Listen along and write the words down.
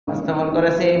উপস্থাপন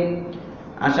করেছি।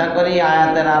 আশা করি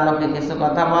আয়াতের আলোকে কিছু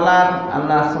কথা বলার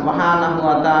আল্লাহ সুবহানাহু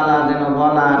ওয়া তাআলা যেন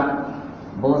বলার,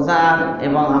 বোঝার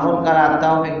এবং আমল করার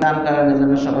তৌফিক দান করেন,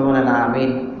 এজন্য সবাই বলেন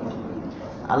আমিন।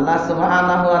 আল্লাহ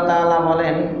সুবহানাহু ওয়া তাআলা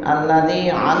বলেন, আল্লাযী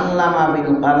আল্লামা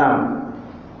বিল কলম,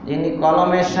 যিনি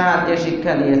কলমের সাহায্যে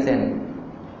শিক্ষা দিয়েছেন।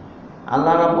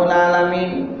 আল্লাহ রাব্বুল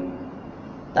আলামিন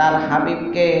তার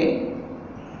হাবিবকে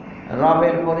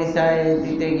রবের পরিচয়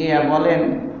দিতে গিয়ে বলেন,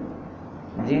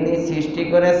 যিনি সৃষ্টি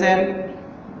করেছেন,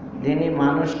 যিনি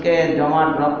মানুষকে জমাট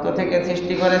রক্ত থেকে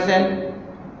সৃষ্টি করেছেন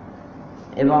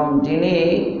এবং যিনি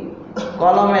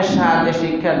কলমের সাহায্যে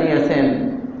শিক্ষা দিয়েছেন,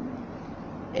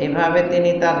 এইভাবে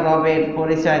তিনি তার রবের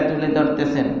পরিচয় তুলে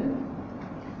ধরতেছেন।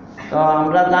 তো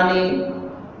আমরা জানি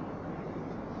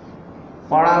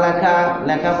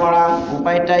লেখাপড়া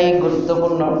উপায়টাই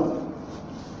গুরুত্বপূর্ণ।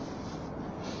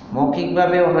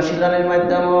 মৌখিকভাবে অনুশীলনের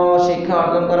মাধ্যমেও শিক্ষা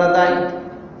অর্জন করা যায়।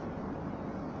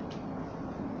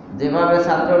 যেভাবে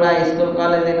ছাত্ররা স্কুল,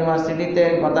 কলেজ, ইউনিভার্সিটিতে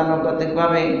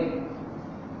গতানুগতিকভাবে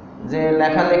যে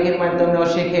লেখালেখির মাধ্যমেও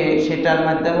শিখে, সেটার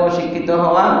মাধ্যমেও শিক্ষিত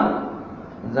হওয়া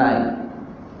যায়।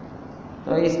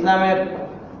 তো ইসলামের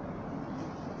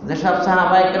যেসব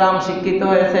সাহাবায়ে কেরাম শিক্ষিত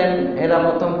হয়েছেন, এরা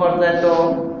প্রথম পর্যায়ে তো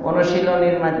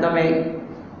অনুশীলনের মাধ্যমে,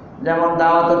 যেমন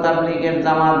দাওয়াত ও তাবলীগের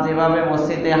জামাত যেভাবে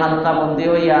মসজিদে হালকা বন্দী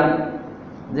হইয়া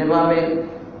যেভাবে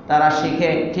তারা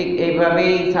শিখে, ঠিক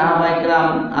এইভাবেই সাহাবায়ে কেরাম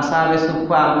আসহাবে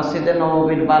সুফফা মসজিদে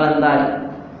নববীর বারান্দায়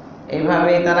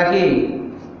এইভাবেই তারা কি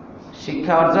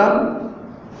শিক্ষা অর্জন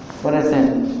করেছেন।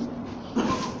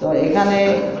 তো এখানে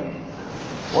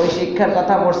ওই শিক্ষার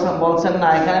কথা বলছেন না,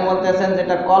 এখানে বলতেছেন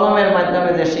যেটা কলমের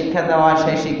মাধ্যমে যে শিক্ষা দেওয়া হয়,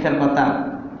 সেই শিক্ষার কথা।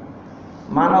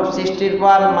 মানব সৃষ্টির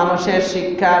পর মানুষের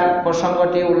শিক্ষার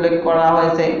প্রসঙ্গটি উল্লেখ করা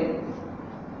হয়েছে।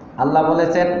 আল্লাহ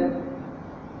বলেছেন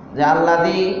যে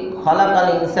আল্লাযী খলাকাল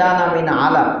ইনসানা মিন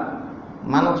আলাক,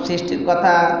 মানব সৃষ্টির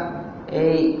কথা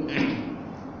এই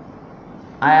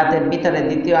আয়াতের ভিতরে,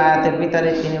 দ্বিতীয় আয়াতের ভিতরে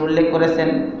তিনি উল্লেখ করেছেন।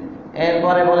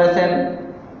 এরপরে বলেছেন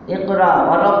ইকরা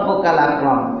ওয়া রাব্বুকাল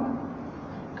আকরাম,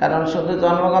 কারণ শুধু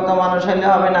জন্মগত মানুষ হইলে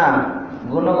হবে না,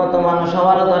 গুণগত মানুষ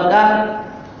হওয়ারও দরকার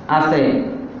আছে।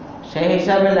 সেই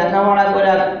হিসাবে লেখাপড়া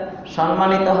করে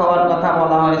সম্মানিত হওয়ার কথা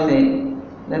বলা হয়েছে,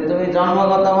 যে তুমি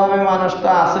জন্মগতভাবে মানুষ তো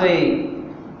আছোই,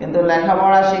 কিন্তু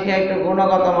লেখাপড়া শিখে একটু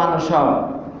গুণগত মানুষ হও।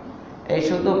 এই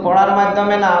শুধু পড়ার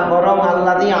মাধ্যমে না, বরং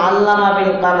আল্লাযী আল্লামা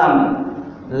বিল কলম,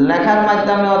 লেখার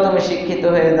মাধ্যমেও তুমি শিক্ষিত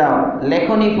হয়ে যাও,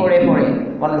 লেখনী পড়ে পড়ে।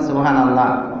 বলেন সুবহানাল্লাহ।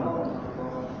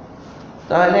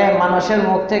 তাহলে মানুষের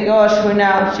মুখ থেকেও শুনে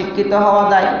শিক্ষিত হওয়া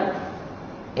যায়।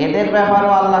 এদের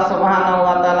ব্যাপারেও আল্লাহ সুবহানাহু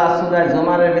ওয়া তাআলা সূরা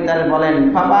জুমারের ভিতরে বলেন,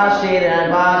 ফাবাশির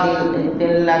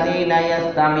ইবাদিল্লাযীনা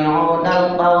ইয়াসতামিউনাল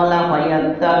কাওলা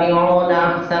ফায়াত্তাবিউনা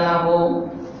আহসানাহু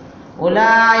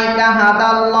উলাইকা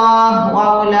হাদাল্লাহ ওয়া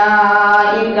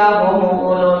উলাইকা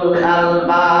হুমুল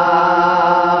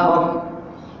আলবাব।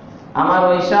 আমার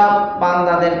ওইসব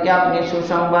বান্দাদেরকে আপনি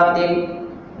সুসংবাদ দিন,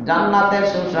 জান্নাতের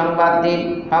সুসংবাদ দিন।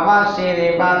 ফাবাশির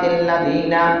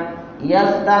ইবাদিল্লাযীনা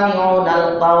ইয়াসতামিউনাল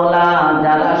কাওলা,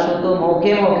 যারা শুধু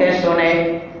মুখে মুখে শোনে,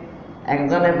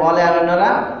 একজনে বলে আর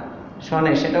অন্যরা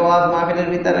শোনে, সেটা ওয়াজ মাহফিলের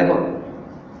ভিতরে হোক,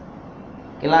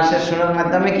 ক্লাসের শোনার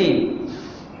মাধ্যমে কি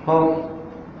হোক,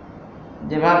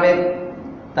 যেভাবে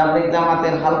তাবলীগ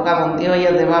জামাতের হালকা বন্দী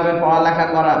হইয়া যেভাবে পড়ালেখা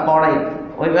পড়ে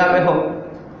ওইভাবে হোক,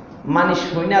 মানে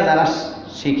শুইনা যারা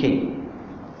শিখে।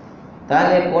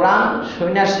 তাহলে কোরআন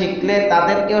শুইনা শিখলে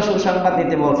তাদেরকেও সুসংবাদ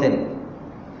দিতে বলছেন।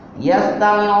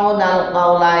 ইয়াসতামিউনাল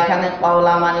কাওলা, এখানে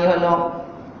কাওলা মানে হলো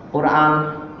কোরআন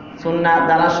সুন্নাহ,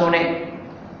 যারা শোনে।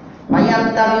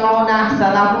 ফায়াত্তাবিউনা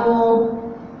আহসানাহু,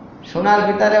 শোনার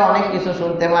ভিতরে অনেক কিছু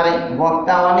শুনতে পারে,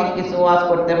 বক্তা অনেক কিছু ওয়াজ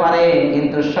করতে পারে,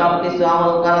 কিন্তু সব কিছু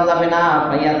আমল করা যাবে না।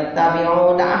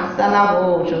 ফায়াত্তাবিউনা আহসানাহু,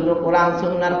 শুধু কোরআন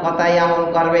সুন্নাহর কথাই আমল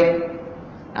করবে।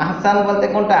 আহসান বলতে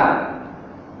কোনটা?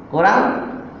 কোরআন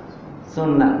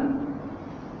সুন্নাহ।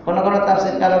 কোন কোন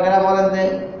তাফসীর কারকেরা বলেন যে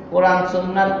কোরআন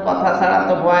সুন্নাহর কথা ছাড়া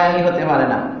তো বয়ানই হতে পারে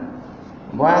না,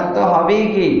 বয়ান তো হবেই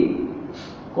কি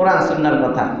কোরআন সুন্নাহর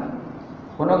কথা।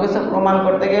 কোনো কিছু প্রমাণ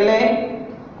করতে গেলে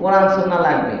কোরআন সুন্নাহ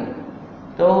লাগবে।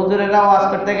 তো হুজুরেরা ওয়াজ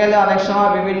করতে গেলে অনেক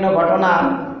সময় বিভিন্ন ঘটনা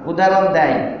উদাহরণ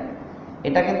দেয়,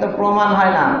 এটা কিন্তু প্রমাণ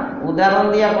হয় না। উদাহরণ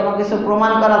দিয়ে কোনো কিছু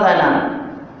প্রমাণ করা যায় না,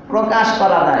 প্রকাশ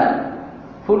করা যায়,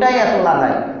 ফুটাইয়া তোলা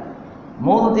যায়।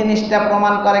 মূল জিনিসটা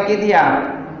প্রমাণ করে কি দিয়া?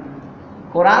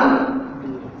 কোরআন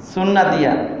সুন্নাহ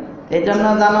দিয়া। এই জন্য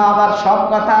যেন আবার সব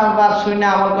কথা আবার শুনে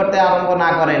আমল করতে আরম্ভ না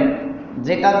করেন,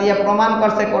 যেটা দিয়ে প্রমাণ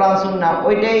করছে কোরআন সুন্নাহ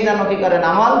ওইটাই যেন কি করেন?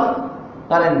 আমল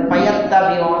করেন।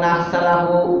 ফায়াত্তাবিউনা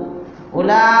আহসানাহু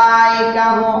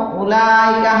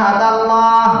উলাইকা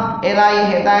হাদাল্লাহ, এরাই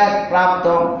হেদায়েত প্রাপ্ত।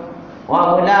 ওয়া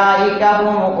উলাইকা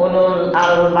হুমুল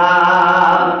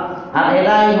আলবাব,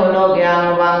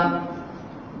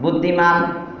 বুদ্ধিমান।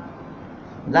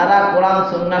 যারা কোরআন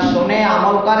সুন্নাহ শুনে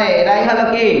আমল করে এরাই হলো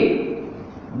কি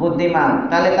বুদ্ধিমান।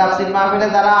 তাহলে তাফসীর মাহফিলে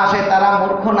যারা আসে তারা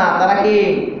মূর্খ না, তারা কি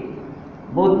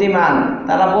বুদ্ধিমান,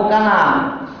 তারা বোকা না,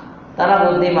 তারা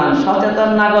বুদ্ধিমান,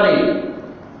 সচেতন নাগরিক,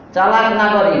 চালাক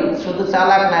নাগরিক। শুধু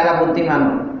চালাক না, এরা বুদ্ধিমান।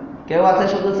 কেউ আছে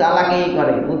শুধু চালাকিই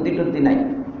করে, বুদ্ধি টুদ্ধি নাই,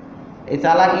 এই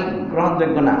চালাকি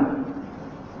গ্রহণযোগ্য না।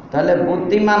 তাহলে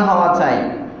বুদ্ধিমান হওয়া চাই,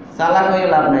 চালাক হয়ে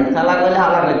লাভ নাই, চালাক হইলে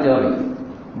হালাক হইতে হবে।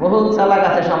 বহুত চালাক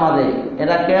আছে সমাজে,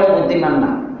 এরা কেউ বুদ্ধিমান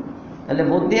না। তাহলে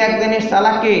বুদ্ধি এক জিনিস,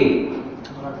 চালাক কি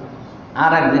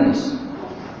আর এক জিনিস।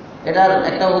 এটার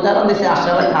একটা উদাহরণ দিচ্ছে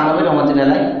আশরাফ থানভী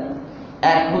রহমতুল্লাহ।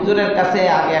 এক হুজুরের কাছে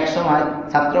আগে এক সময়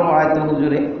ছাত্র পড়াইতো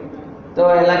হুজুরে, তো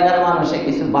এলাকার মানুষে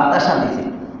কিছু বাতাসা দিছে,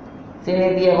 চিনি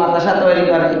দিয়ে বাতাসা তৈরি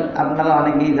করে, আপনারা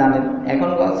অনেকেই জানেন,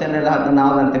 এখনকার ছেলেরা হয়তো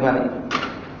নাও জানতে পারে।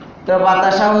 তো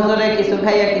বাতাসা হুজুরে কিছু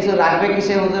খাইয়া কিছু রাখবে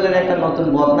কিসে, হুজুরের একটা নতুন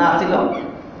বদনা আছিল,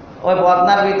 ওই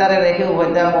বদনার ভিতরে রেখে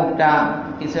উভয়টা মুখটা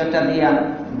কিছু একটা দিয়া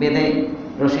বেঁধে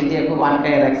রশি দিয়ে খুব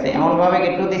আটকায় রাখছে, এমনভাবে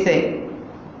একটু দিছে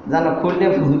যেন খুললে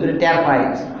হুজুরে টের পায়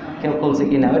কেউ খুলছে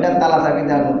কিনা। ওইটা তালা চাবি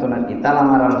দেওয়ার মতন আর কি, তালা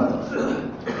মারার মতো।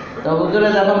 তো হুজুরে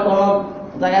যখন কোনো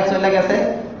জায়গায় চলে গেছে,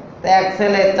 তো এক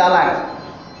ছেলে চালাক,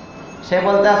 সে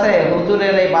বলতে আছে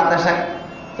হুজুরের এই বাতাসা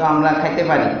তো আমরা খাইতে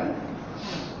পারি।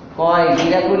 কয়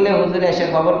গিরা করলে হুজুরে এসে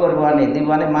খবর করবো আনি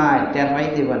দিবানি, মা টের পাই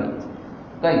দিবানি।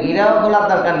 কয় গিরাও খোলার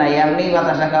দরকার নাই, এমনি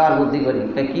বাতাসা খাওয়ার বুদ্ধি করি।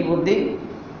 কয় কি বুদ্ধি?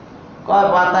 কয়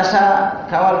বাতাসা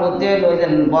খাওয়ার বুদ্ধি হইল ওই যে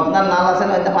বদনার নাল আছে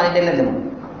না, ওইটা পানি ঢেলে দেবো,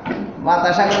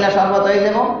 বাতাসা কিনে শরবত হয়ে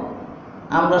যাবো,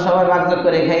 আমরা সবাই ভাগযোগ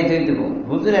করে খাই ধুই দেবো।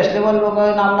 হুজুর আসলে বলবো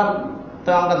কয় না আমরা তো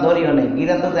আমরা ধরিও নেই,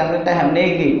 গিরা তো যেমনটা হেমনি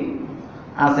কি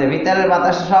আছে, ভিতরের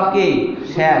বাতাসা সব কি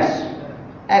শেষ,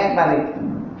 একবারে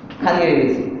খালি হয়ে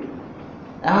গেছে।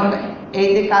 এখন এই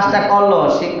যে কাজটা করলো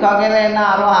শিক্ষকের না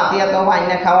আরো হাতিয়া তো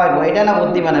আইনা খাওয়াইবো, এটা না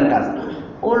বুদ্ধিমানের কাজ।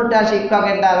 উল্টা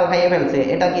শিক্ষকেরটা আরো খাইয়ে ফেলছে,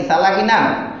 এটা কি চালাকি না?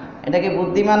 এটা কি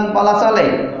বুদ্ধিমান বলা চলে?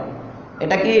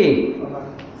 এটা কি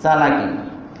চালাকি।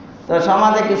 তো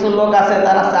সমাজে কিছু লোক আছে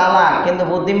তারা চালাক কিন্তু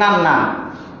বুদ্ধিমান না।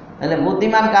 তাহলে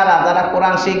বুদ্ধিমান কারা? যারা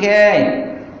কোরআন শিখে,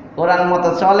 কোরআন মতো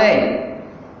চলে।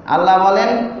 আল্লাহ বলেন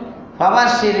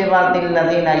ফাবাশশির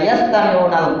ইবাদিল্লাযিনা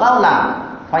ইয়াস্তামিউনাল কাওলা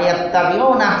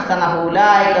ফায়াত্তাবিউনা আহসানাহু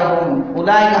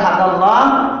উলাইকা হাদাল্লাহ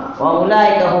ওয়া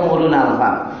উলাইকা হুমুল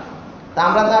আলবাব। তা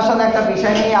আমরা তো আসলে একটা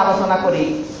বিষয় নিয়ে আলোচনা করি,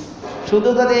 শুধু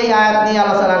যদি এই আয়াত নিয়ে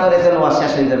আলোচনা করে তাহলে ওয়াজ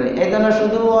শেষ হয়ে যাবে। এই জন্য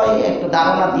শুধু ওই একটু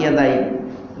ধারণা দিয়ে দেয়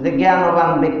যে জ্ঞানবান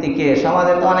ব্যক্তিকে,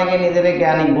 সমাজে তো অনেকে নিজেদের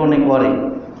জ্ঞানী মনে করে,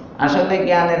 আসলে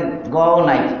জ্ঞানের গও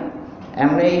নাই,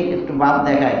 এমনি একটু ভাব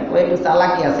দেখায়, ওই একটু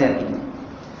চালাকি আছে আর কি।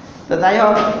 তো যাই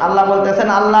হোক, আল্লাহ বলতেছেন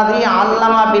আল্লাযী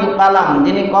আল্লামা বিল কালাম,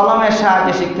 যিনি কলমের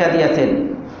সাহায্যে শিক্ষা দিয়েছেন।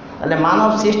 তাহলে মানব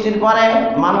সৃষ্টির পরে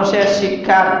মানুষের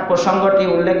শিক্ষার প্রসঙ্গটি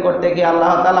উল্লেখ করতে গিয়ে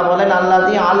আল্লাহ তাআলা বলেন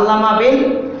আল্লাযী আল্লামা বিল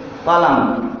কালাম,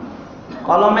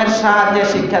 কলমের সাহায্যে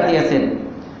শিক্ষা দিয়েছেন।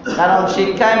 কারণ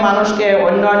শিক্ষায় মানুষকে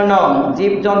অন্য অন্য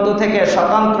জীবজন্তু থেকে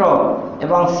স্বতন্ত্র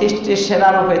এবং সৃষ্টির সেরা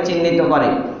রূপে চিহ্নিত করে।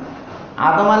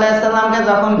 আদম আলাইহিস সালামকে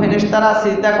যখন ফেরেশতারা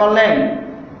সিজদা করলেন,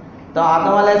 তো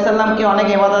আদম আলাইহিস সালাম কি অনেক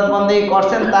ইবাদত বন্দেগী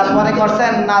করছেন তারপরে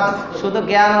করছেন, না শুধু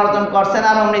জ্ঞান অর্জন করছেন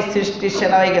আর অমনি সৃষ্টির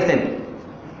সেরা হয়ে গেছেন?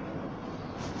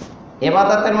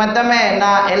 ইবাদতের মাধ্যমে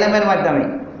না ইলমের মাধ্যমে?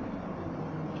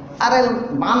 আরে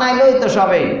বানাইলই তো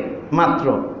সবে মাত্র,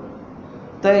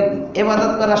 তো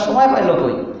ইবাদত করার সময় পাইল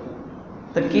কই?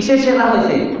 তো কিসে সেরা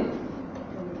হয়েছে?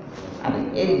 আরে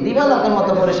এই দিবালকের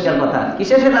মতো পরিষ্কার কথা,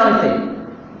 কিসে সেরা হয়েছে?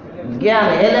 জ্ঞান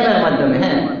ইলমের মাধ্যমে।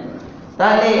 হ্যাঁ,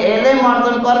 তাহলে ইলম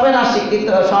অর্জন করবেন আর শিক্ষিত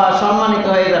সম্মানিত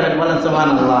হয়ে যাবেন, বলেন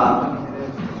সুবহানাল্লাহ।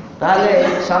 তাহলে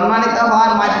সম্মানিত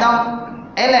হওয়ার মাধ্যম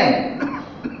ইলম।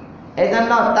 এই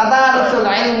জন্য তাদারুসুল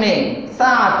ইলমি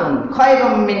সাআতুন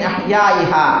খায়রুম মিন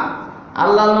আহইয়াইহা,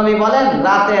 আল্লাহ নবী বলেন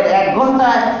রাতের 1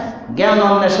 ঘন্টায় জ্ঞান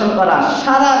অন্বেষণ করা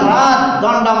সারা রাত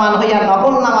দণ্ডমান হইয়া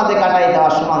নফল নামাজে কাটাই দেওয়া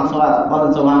সমান। বলেন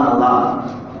সুবহানাল্লাহ।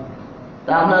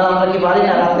 তা আপনারা আমরা কি পারি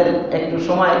না রাতের একটু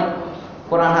সময়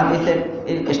কোরআন হাদিসের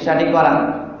স্টাডি করা?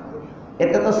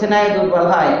 এতে তো স্নায়ু দুর্বল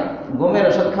হয়, ঘুমের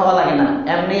ওষুধ খাওয়া লাগে না,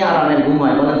 এমনি আরামের ঘুম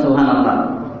হয়। বলেন সুবহানাল্লাহ।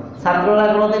 ছাত্ররা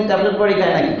কোনোদিন ট্যাবলেট পড়ি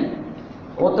খায় নাকি?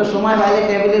 ও তো সময় পাইলে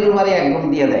টেবিলের উপরে এক ঘুম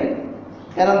দিয়ে দেয়,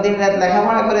 কারণ দিন রাত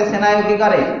লেখাপড়া করে স্নায়ু কি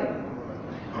করে?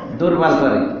 দুর্বল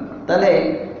করে। তাহলে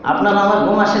আপনার আমার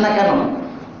ঘুম আসে না কেন?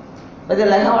 ওই যে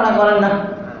লেখাপড়া করেন না,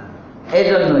 এই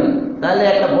জন্যই। তাহলে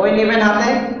একটা বই নেবেন হাতে,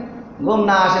 ঘুম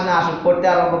না আসে না আসুক, পড়তে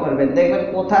আরম্ভ করবেন, দেখবেন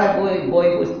কোথায় বই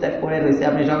পুস্তক পড়ে রয়েছে।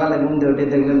 আপনি সকালে ঘুম দিয়ে উঠে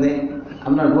দেখবেন যে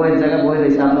আপনার বইয়ের জায়গায় বই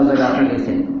রয়েছে, আপনার জায়গায় আপনি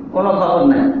গেছেন, কোনো খবর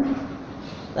নাই।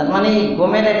 তার মানে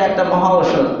ঘুমের এটা একটা মহা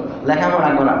ঔষধ,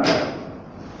 লেখাপড়া করা।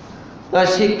 তো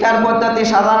শিক্ষার পদ্ধতি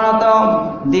সাধারণত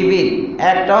দ্বিবিধ।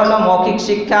 একটা হলো মৌখিক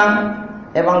শিক্ষা,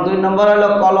 এবং 2 নম্বর হলো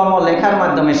কলম ও লেখার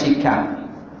মাধ্যমে শিক্ষা।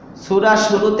 সূরার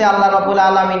শুরুতে আল্লাহ রাব্বুল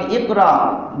আলামিন ইকরা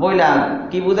বইলা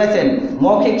কি বুঝাইছেন?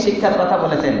 মৌখিক শিক্ষার কথা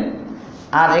বলেছেন।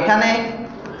 আর এখানে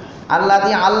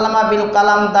আল্লাযী আল্লামা বিল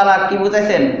কালাম দ্বারা কি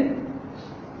বুঝাইছেন?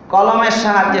 কলমের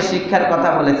সাহায্যে শিক্ষার কথা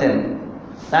বলেছেন।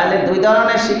 তাহলে 2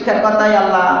 ধরনের শিক্ষার কথাই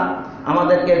আল্লাহ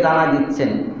আমাদেরকে জানা দিচ্ছেন।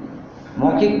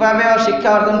 মৌখিকভাবেও শিক্ষা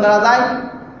অর্জন করা যায়,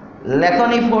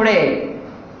 লেখনী পড়ে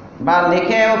বা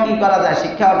লিখেও কি করা যায়?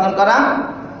 শিক্ষা অর্জন করা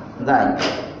যায়।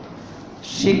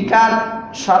 শিক্ষার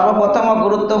সর্বপ্রথম ও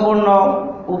গুরুত্বপূর্ণ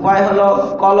উপায় হলো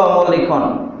কলম ও লিখন।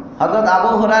 হযরত আবু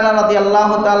হুরায়রা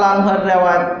রাদিয়াল্লাহু তাআলা আনহুর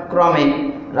রিওয়ায়াত ক্রমে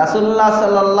রাসূলুল্লাহ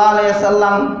সাল্লাল্লাহু আলাইহি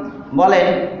সাল্লাম বলেন,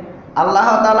 আল্লাহ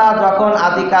তাআলা যখন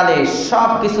আদিকালে সব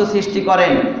কিছু সৃষ্টি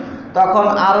করেন তখন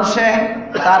আরশে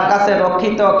তার কাছে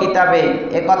রক্ষিত কিতাবে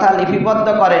একথা লিপিবদ্ধ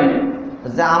করেন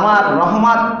যে আমার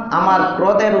রহমত আমার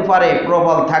ক্রোধের উপরে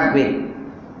প্রবল থাকবে।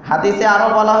 হাদিসে আরো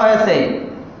বলা হয়েছে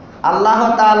আল্লাহ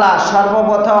তাআলা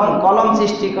সর্বপ্রথম কলম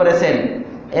সৃষ্টি করেছেন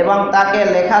এবং তাকে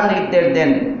লেখার নির্দেশ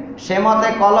দেন। সে মতে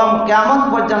কলম কিয়ামত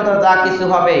পর্যন্ত যা কিছু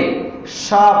হবে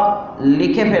সব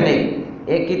লিখে ফেলে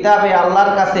এই কিতাবটা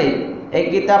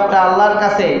আল্লাহর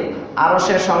কাছে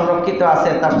আরশে সংরক্ষিত আছে।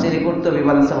 তাফসীরে কুরতুবী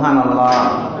বলেন সুবহানাল্লাহ।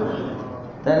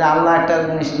 তাহলে আল্লাহ একটা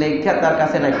জিনিস লেখা তার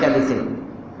কাছে রেখে দিয়েছেন।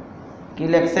 কি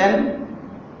লিখছেন?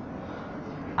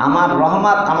 আমার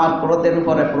রহমত আমার ক্রোধের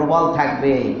উপরে প্রবল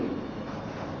থাকবে।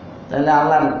 তাহলে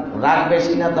আল্লাহর রাগ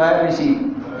বেশি না দয়া বেশি?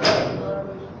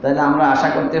 তাহলে আমরা আশা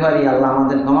করতে পারি আল্লাহ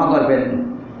আমাদের ক্ষমা করবেন,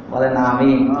 বলেন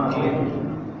আমিন।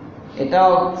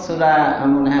 এটাও সূরা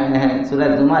সূরা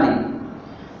জুমারি।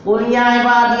 কুল ইয়া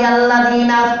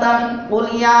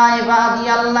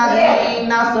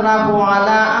ইবাদিয়াল্লাযীনা আসরাফু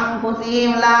আলা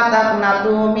আনফুসিহিম লা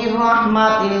তাকনাতু মির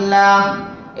রাহমাতিল্লাহ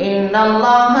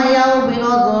ইন্নাল্লাহা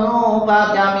ইয়াগফিরু যুনুবা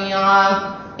জামিআ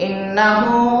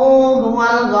ইন্নাহু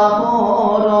হুয়াল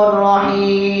গফুরুর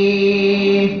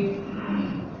রহিম।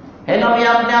 হে নবী,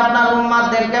 আপনি আপনার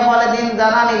উম্মতদেরকে বলে দিন,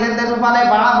 যারা নিজেদের উপরে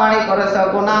বাড়াবাড়ি করেছো,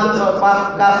 গুনাহ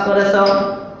কাজ করেছো,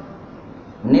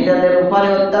 নিজেদের উপরে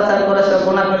অত্যাচার করেছো,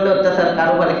 গুনাহ করলে অত্যাচার কার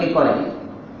উপরে কি করে?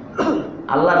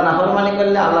 আল্লাহর নাফরমানি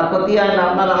করলে আল্লাহর ক্ষতি হয় না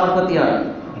আপনার আমার ক্ষতি হয়?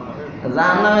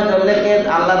 জাহান্নামে চললে কে?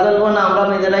 আল্লাহ জ্বলবো না আমরা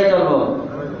নিজেরাই জ্বলবো?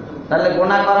 তাহলে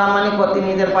গুনাহ করা মানে ক্ষতি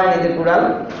নিজের পায়ে নিজের কুড়াল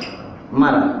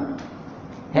মারা।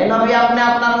 হে নবী, আপনি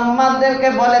আপনার উম্মতদেরকে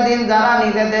বলে দিন, যারা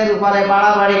নিজেদের উপরে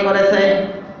বাড়াবাড়ি করেছে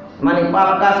মানে পাপ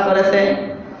কাজ করেছে,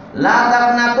 লা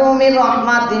তাকনাতু মির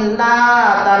রাহমাতিল্লাহ,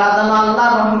 তারা যেন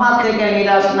আল্লাহর রহমত থেকে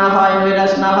নিরাশ না হয়।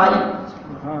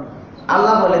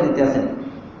 আল্লাহ বলে দিতেছেন,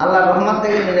 আল্লাহর রহমত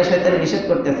থেকে নিরাশ হইতে নিষেধ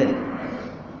করতেছেন।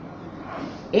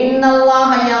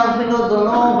 ইন্নাল্লাহা ইয়াগফিরু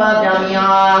যুনুবা জামিআ।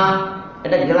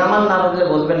 এটা গ্রামার না বুঝলে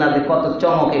বলবেন না যে কত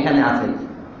চমক এখানে আছে।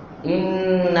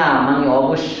 ইন্না মানে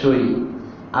অবশ্যই,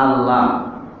 আল্লাহ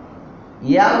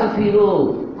ইয়াগফিরু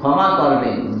ক্ষমা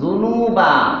করবেন,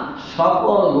 যুনুবা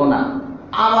সকল গুনাহ,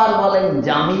 আবার বলেন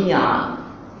জামিয়া।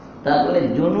 তারপরে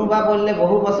জুনুবা বললে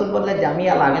বহু বছর বললে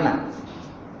জামিয়া লাগে না।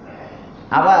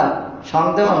 আবার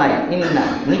সন্দেহ নাই, ইন্না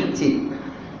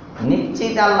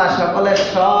নিশ্চিত আল্লাহ সকলের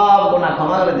সব গুনাহ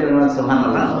ক্ষমা করে দেবেন।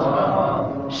 সুবহানাল্লাহ।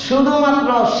 শুধুমাত্র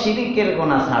শিরিকের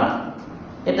গুনাহ ছাড়া।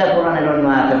 এটা কোরআনের অন্য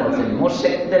আয়াতে বলছেন,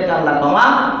 মুশরিকদেরকে আল্লাহ ক্ষমা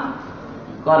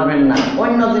করবেন না,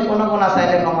 অন্য যে কোনো গুনাহ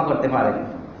চাইলে ক্ষমা করতে পারেন।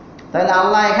 তাহলে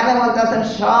আল্লাহ এখানে বলতেছেন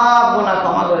সব গুনাহ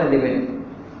ক্ষমা করে দিবেন।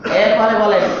 এরপরে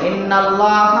বলেন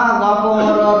ইন্নাল্লাহা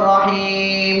গফুরুর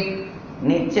রহিম,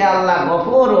 নিশ্চয় আল্লাহ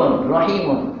গফুরুন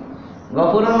রহিমুন।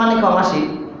 গফুরুন মানে ক্ষমাশীল।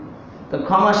 তো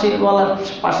ক্ষমাশীল বলার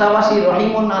পাশাপাশি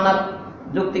রহিমুন আনার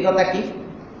যুক্তিকতা কি?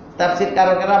 তাফসীর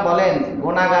কারকেরা বলেন,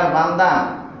 গুনাহগার বান্দা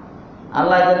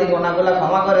আল্লাহ যদি গুনাহগুলো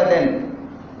ক্ষমা করে দেন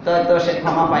তো সে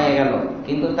ক্ষমা পাইয়ে গেল,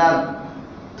 কিন্তু তার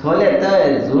থলেতে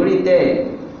ঝুড়িতে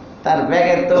তার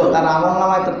ব্যাগে তো তার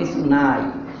আমলনামায় তো কিছু নাই।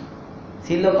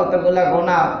 ছিল কতগুলা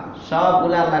গুনাহ,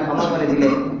 সবগুলা আল্লাহ ক্ষমা করে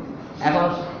দিলেন, এখন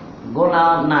গুনাহ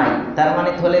নাই, তার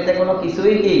মানে থলেতে কোনো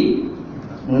কিছুই কি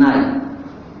নাই।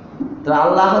 তো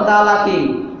আল্লাহ তাআলা কি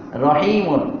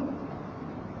রহিমুন।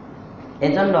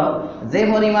 এজন্য যে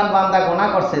পরিমাণ বান্দা গুনাহ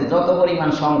করছে, যত পরিমাণ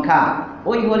সংখ্যা,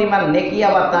 ওই পরিমাণ নেকি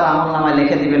আবার তার আমলনামায়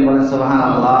লিখে দিবেন, বলেন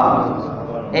সুবহানাল্লাহ।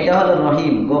 এটা হলো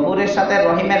রহিম। গফুরের সাথে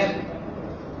রহিমের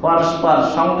পরস্পর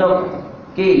সংযোগ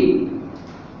কি?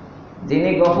 যিনি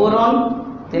গফুরুন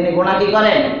তিনি গুনাহ কি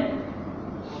করেন?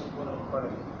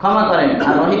 ক্ষমা করেন।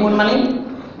 আর রহিমুন মানে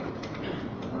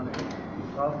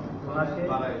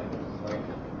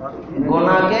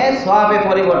গুনাহকে সওয়াবে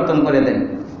পরিবর্তন করে দেন।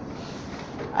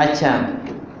 আচ্ছা,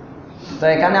 তো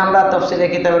এখানে আমরা তাফসীরে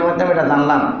কিতাবের মাধ্যমে এটা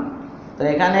জানলাম। তো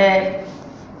এখানে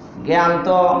জ্ঞান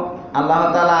তো আল্লাহ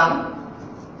তাআলা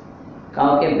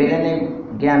কাউকে ব্রেনে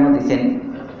জ্ঞানও দিচ্ছেন,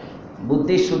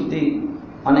 বুদ্ধি শুদ্ধি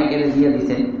অনেকের দিয়ে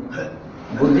দিচ্ছেন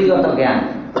বুদ্ধিগত জ্ঞান।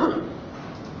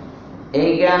 এই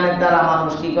জ্ঞানের দ্বারা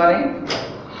মানুষ কি করে?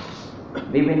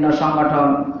 বিভিন্ন সংগঠন,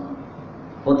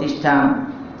 প্রতিষ্ঠান,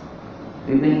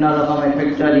 বিভিন্ন রকমের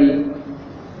ফ্যাক্টরি,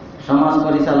 সমাজ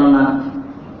পরিচালনা,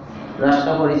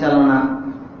 রাষ্ট্র পরিচালনা,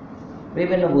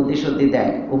 বিভিন্ন বুদ্ধিশুদ্ধি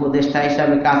দেয়, উপদেষ্টা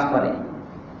হিসাবে কাজ করে।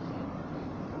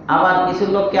 আবার কিছু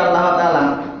লোককে আল্লাহ তাআলা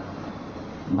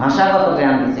ভাষাগত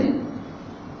জ্ঞান দিয়েছেন।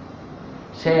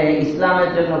 সে ইসলামের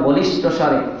জন্য বলিষ্ঠ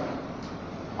স্বরে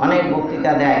অনেক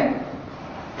বক্তৃতা দেয়।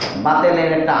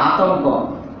 বাতিলের একটা আতঙ্ক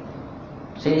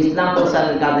সে ইসলাম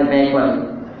প্রচারের কাজে ব্যয় করে।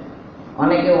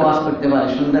 অনেকে ওয়াজ করতে পারে,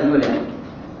 সুন্দর করে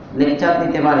লেকচার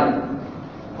দিতে পারে,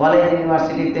 কলেজ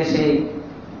ইউনিভার্সিটিতে সে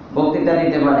বক্তৃতা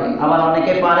দিতে পারে। আবার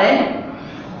অনেকে পারে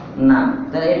না।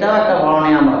 তাহলে এটাও একটা বড়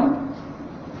নিয়ামত।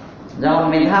 যেমন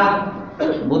মেধা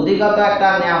বুদ্ধিগত একটা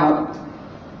নিয়ামত,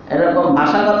 এরকম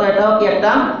ভাষাগত এটাও কি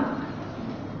একটা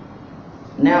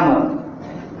নিয়ামত।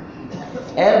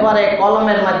 এরপরে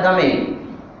কলমের মাধ্যমে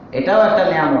এটাও একটা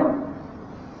নিয়ামত।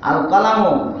 আল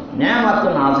কালামু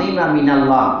নিয়ামাতুন আযীমা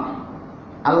মিনাল্লাহ,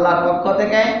 আল্লাহর পক্ষ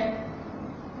থেকে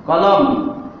কলম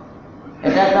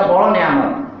এটা একটা বড়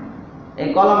নিয়ামত। এই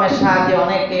কলমের সাহায্যে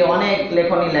অনেকে অনেক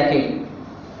লেখনী লেখে।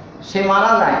 সে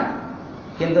মারা যায়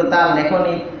কিন্তু তার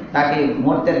লেখনী তাকে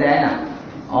মরতে দেয় না,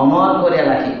 অমর করে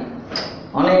রাখে।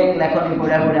 অনেক লেখনী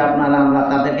পড়ে পড়ে আমরা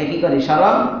তাদেরকে কি করি?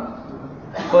 স্মরণ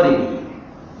করি।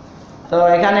 তো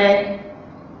এখানে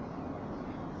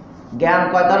জ্ঞান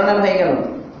কয় ধরনের হয়ে গেল?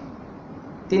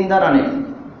 3 ধরনের।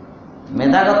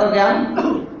 মেধাগত জ্ঞান,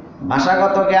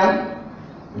 ভাষাগত জ্ঞান,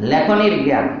 লেখনীর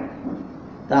জ্ঞান।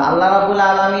 তা আল্লাহ রাব্বুল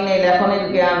আলামিন এই লেখনীর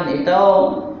জ্ঞান এটাও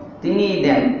তিনিই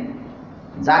দেন।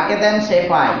 যাকে দেন সে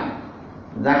পায়,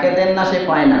 যাকে দেন না সে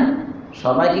পায় না।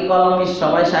 সবাই কি কলমিস্ট,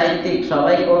 সবাই সাহিত্যিক,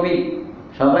 সবাই কবি,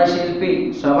 সবাই শিল্পী,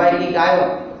 সবাই কি গায়ক,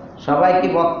 সবাই কি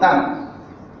বক্তা,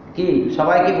 কি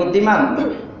সবাই কি বুদ্ধিমান?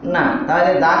 না।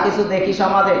 তাহলে যা কিছু দেখি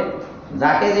সমাজে,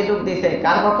 যাকে যেটুক দিছে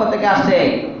কার পক্ষ থেকে আসছে?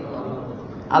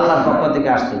 আল্লাহর পক্ষ থেকে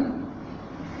আসছে।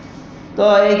 তো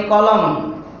এই কলম,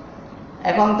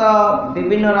 এখন তো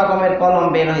বিভিন্ন রকমের কলম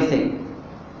বের হয়েছে,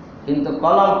 কিন্তু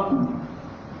কলম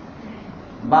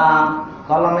বা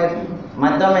কলমের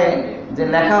মাধ্যমে যে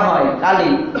লেখা হয়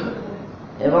কালি,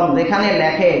 এবং যেখানে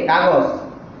লেখে কাগজ,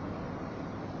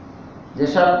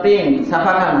 যেসব প্রিন্ট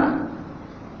ছাপাখানা,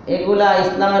 এগুলা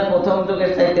ইসলামের প্রথম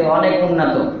যুগের চাইতে অনেক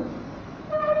উন্নত,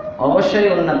 অবশ্যই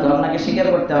উন্নত, আপনাকে স্বীকার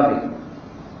করতে হবে।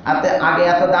 আগে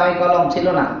এত দামি কলম ছিল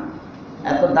না,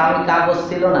 এত দামি কাগজ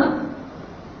ছিল না।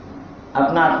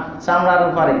 আপনার চামড়ার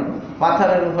উপরে,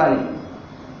 পাথরের উপরে,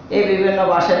 এই বিভিন্ন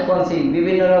বাঁশের কঞ্চি,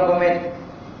 বিভিন্ন রকমের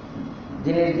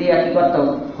জিনিস দিয়ে কি করতো?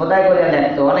 খোদাই করে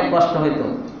লেখতো, অনেক কষ্ট হইতো।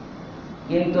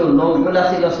 কিন্তু লোকগুলা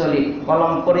ছিল সলিড,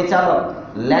 কলম পরিচালক,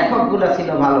 লেখকগুলা ছিল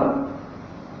ভালো।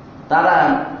 তারা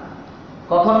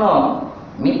কখনো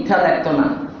মিথ্যা লেখত না,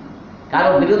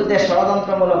 কারো বিরুদ্ধে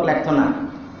ষড়যন্ত্রমূলক লেখত না।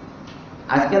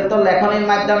 আজকাল তো লেখনের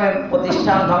মাধ্যমে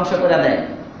প্রতিষ্ঠান ধ্বংস করে দেয়।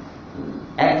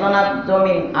 একজনের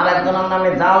জমি আর একজনের নামে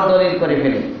জাল দলিল করে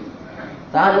ফেলে।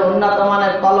 তাহলে উন্নত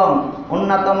মানের কলম,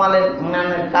 উন্নত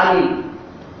মানের কালি,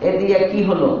 এ দিয়ে কি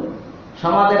হলো?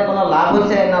 সমাজের কোনো লাভ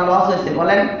হয়েছে না লস হয়েছে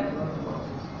বলেন?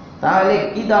 তাহলে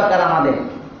কি দরকার আমাদের?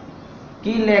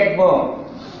 কি লিখবো,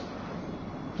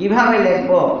 কিভাবে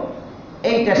লিখবো,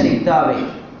 এইটা শিখতে হবে।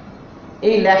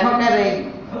 এই লেখকের এই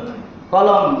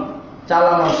কলম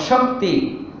চালানোর শক্তি,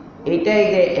 এইটাই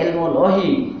যে ইলমুল ওহী,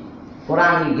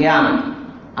 কোরআনী জ্ঞান,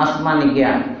 আসমানি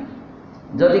জ্ঞান।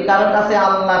 যদি কারো কাছে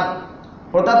আল্লাহর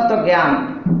প্রদত্ত জ্ঞান,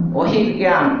 ওহীর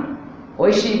জ্ঞান,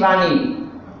 ঐশী বাণী,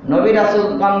 নবী রাসূল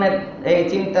গণের এই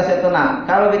চিন্তা চেতনা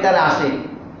কারো ভিতরে আসে,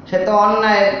 সে তো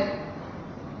অন্যায়ের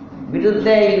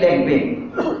বিরুদ্ধেই লিখবে।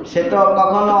 সে তো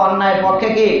কখনো অন্যায়ের পক্ষে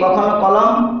কি কখনো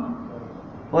কলম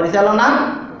পরিচালনা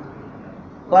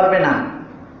করবে না।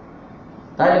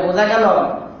 তাহলে বোঝা গেল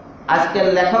আজকের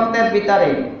লেখকদের ভিতরে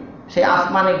সে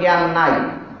আসমানি জ্ঞান নাই,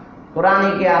 কোরআনী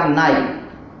জ্ঞান নাই।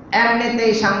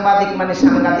 এমনিতেই সাংবাদিক মানে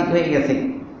সাংঘাতিক হয়ে গেছে,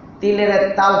 তিলের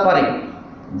তাল করে,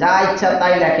 যা ইচ্ছা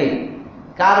তাই লেখে।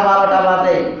 কার 12টা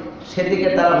বাজে সেদিকে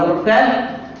তারা ভুলফেল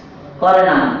করে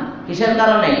না। কিসের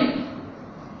কারণে?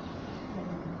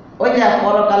 ওই যে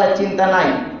পরকালের চিন্তা নাই,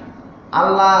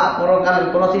 আল্লাহ পরকালের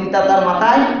কোনো চিন্তা তার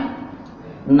মাথায়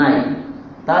নাই।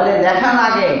 তাহলে লেখার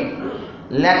আগে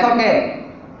লেখকের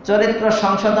চরিত্র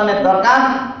সংশোধনের দরকার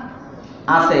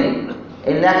আছে।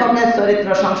 এই লেখকের চরিত্র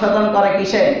সংশোধন করে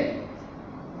কিসে?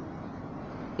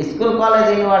 স্কুল কলেজ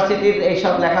ইউনিভার্সিটির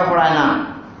এইসব লেখাপড়ায় না,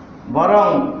 বরং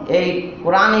এই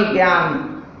কোরআনী জ্ঞান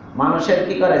মানুষের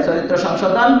কি করে? চরিত্র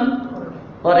সংশোধন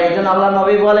করে। এই জন্য আল্লাহ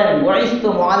নবী বলেন, বুইস্তু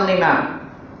মুআল্লিমা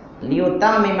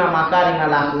লিউতাম্মিমা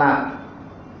মাকারিমাল আখলাক।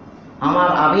 আমার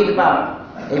আবির্ভাব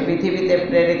এই পৃথিবীতে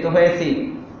প্রেরিত হয়েছি,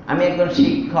 আমি একজন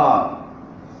শিক্ষক,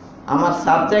 আমার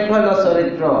সাবজেক্ট হলো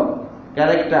চরিত্র,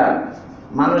 ক্যারেক্টার।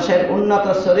 মানুষের উন্নত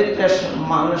চরিত্রের,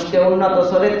 মানুষকে উন্নত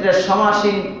চরিত্রের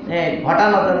সমাসীন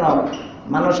ঘটানোর জন্য,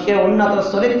 মানুষকে উন্নত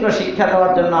চরিত্র শিক্ষা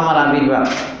দেওয়ার জন্য আমার আবির্ভাব।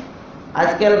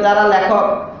 আজকাল যারা লেখক,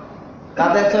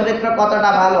 তাদের চরিত্র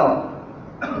কতটা ভালো,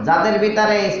 যাদের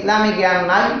ভিতরে ইসলামী জ্ঞান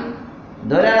নাই,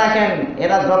 ধরে রাখেন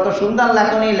এরা যত সুন্দর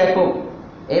লেখনী লেখুক,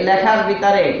 এই লেখার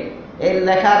ভিতরে, এই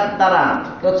লেখার দ্বারা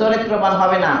কেউ চরিত্রবান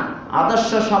হবে না। আদর্শ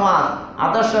সমাজ,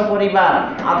 আদর্শ পরিবার,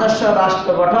 আদর্শ রাষ্ট্র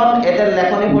গঠন এদের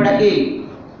লেখনী পড়ে কি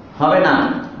হবে না,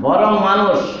 বরং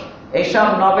মানুষ এইসব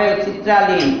নভেল,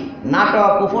 চিত্রালী,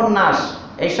 নাটক, উপন্যাস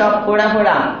এইসব পড়া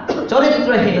পড়া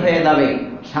চরিত্রহীন হয়ে যাবে।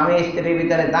 স্বামী স্ত্রীর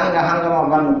ভিতরে দাঙ্গা হাঙ্গামা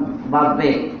বাঁধবে,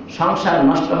 সংসার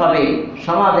নষ্ট হবে,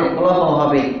 সমাজে কলহ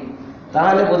হবে।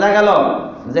 তাহলে বোঝা গেল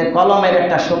যে কলমের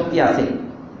একটা শক্তি আছে।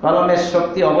 কলমের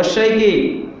শক্তি অবশ্যই কি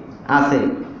আছে।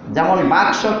 যেমন বাক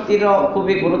শক্তিরও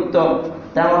খুবই গুরুত্ব,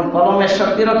 তেমন কলমের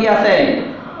শক্তিরও কি আছে,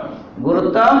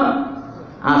 গুরুত্ব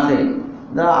আছে।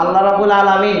 আল্লাহ রাব্বুল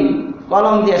আলামিন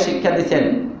কলম দিয়ে শিক্ষা দিচ্ছেন।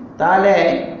 তাহলে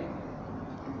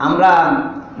আমরা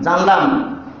জানলাম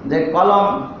যে কলম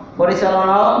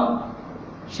পরিচালনাও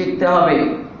শিখতে হবে।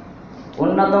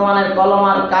 উন্নত মানের কলম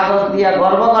আর কাগজ দিয়ে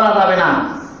গর্ব করা যাবে না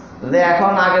যে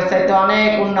এখন আগের চাইতে অনেক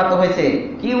উন্নত হয়েছে।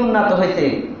 কি উন্নত হয়েছে?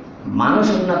 মানুষ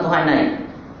উন্নত হয় নাই,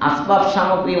 আসবাব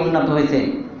সামগ্রী উন্নত হয়েছে।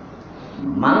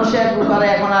 মানুষের ব্যাপারে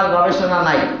এখন আর গবেষণা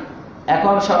নাই,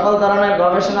 এখন সকল ধরনের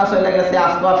গবেষণা চলে গেছে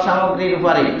আসবাব সামগ্রীর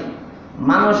উপরে।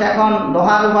 মানুষ এখন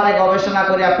লোহার উপরে গবেষণা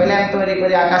করিয়া প্লেন তৈরি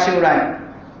করে আকাশে উড়ায়,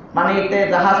 পানিতে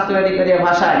জাহাজ তৈরি করে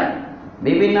ভাসায়,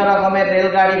 বিভিন্ন রকমের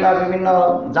রেলগাড়ি বা বিভিন্ন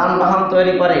যানবাহন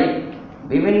তৈরি করে,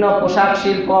 বিভিন্ন পোশাক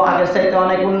শিল্প আগের চাইতে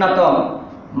অনেক উন্নত,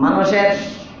 মানুষের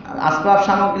আসবাব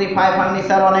সামগ্রী,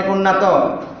 ফার্নিচার অনেক উন্নত,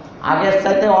 আগের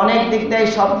চাইতে অনেক দিক দিয়ে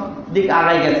সব দিক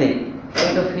আগাই গেছে।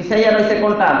 কিন্তু পিছাইয়া রয়েছে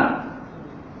কোনটা?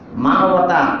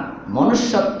 মানবতা,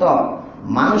 মনুষ্যত্ব,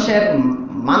 মানুষের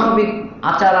মানবিক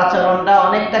আচার আচরণটা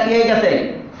অনেকটা কি হয়ে গেছে,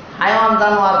 হায়াওয়ান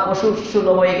জানোয়ার পশুর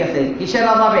সুলভ হয়ে গেছে। কিসের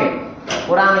অভাবে?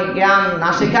 কোরআনিক জ্ঞান না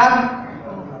শেখার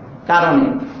কারণে।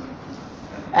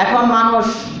 এখন মানুষ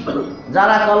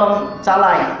যারা কলম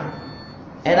চালায়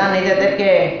এরা নিজেদেরকে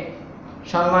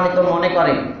সম্মানিত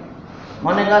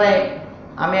মনে করে,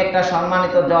 আমি একটা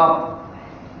সম্মানিত জব,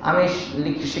 আমি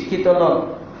শিক্ষিত লোক।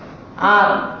 আর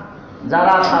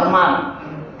যারা ফার্মার,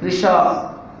 কৃষক,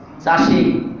 চাষি,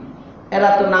 এরা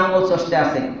তো নাঙ্গল চষতে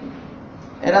আছে,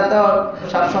 এরা তো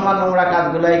সবসময় নোংরা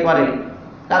কাজগুলাই করে,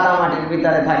 কাদা মাটির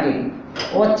ভিতরে থাকে।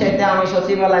 ওর চাইতে আমি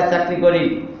সচিবালয় চাকরি করি,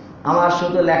 আমার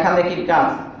শুধু লেখালেখির কাজ,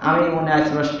 আমি মনে হয়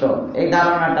শ্রেষ্ঠ। এই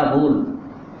ধারণাটা ভুল।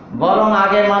 বরং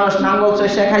আগে মানুষ নাঙ্গল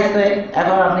চষে খাইছে,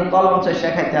 এখন আপনি কলম চষে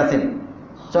খাইতে আছেন।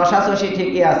 চষাচষি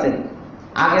ঠিকই আছে,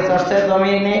 আগে চষছে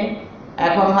জমিনে,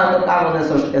 এখন হয়তো কাগজে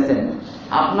চষতেছেন।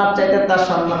 আপনার চাইতে তার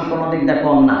সম্মান কোনো দিক দিয়ে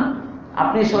কম না।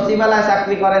 আপনি সচিবালয়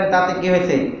চাকরি করেন, তাতে কি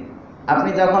হয়েছে? আপনি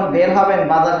যখন বের হবেন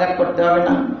বাজারঘাট করতে হবে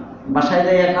না, বাসায়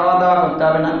যাইয়া খাওয়া দাওয়া করতে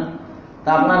হবে না। তা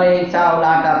আপনার এই চাউল,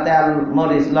 আটা, তেল,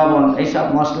 মরিচ, লবণ, এইসব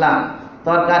মশলা,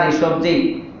 তরকারি, সবজি,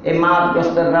 এই মাছ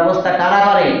গোস্তের ব্যবস্থা কারা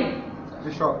করে?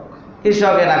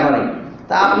 কৃষকেরা করে।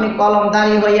 তা আপনি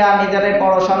কলমধারী হইয়া নিজেরাই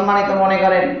বড় সম্মানিত মনে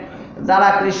করেন, যারা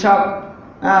কৃষক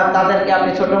তাদেরকে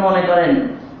আপনি ছোট মনে করেন।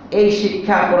 এই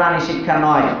শিক্ষা কোরআনী শিক্ষা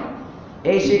নয়।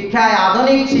 এই শিক্ষায়,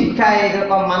 আধুনিক শিক্ষায়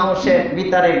এরকম মানুষের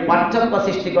ভিতরে পার্থক্য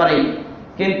সৃষ্টি করে।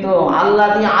 কিন্তু আল্লাহ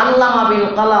দিয়ে আল্লামা বিল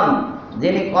কলম,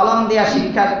 যিনি কলম দিয়া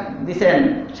শিক্ষা দিছেন,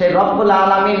 সেই রব্বুল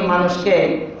আলামিন মানুষকে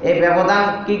এই ব্যবধান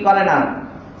কি করে না,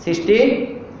 সৃষ্টি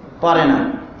করে না।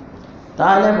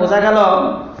 তাহলে বোঝা গেল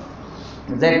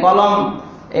যে কলম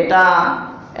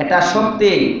এটা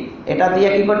শক্তি। এটা দিয়ে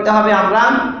কি করতে হবে? আমরা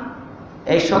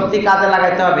এই শক্তি কাজে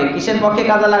লাগাইতে হবে। কিসের পক্ষে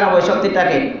কাজে লাগাবো এই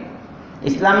শক্তিটাকে?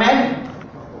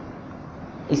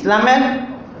 ইসলামের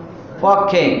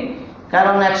পক্ষে।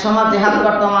 কারণ একসময় জিহাদ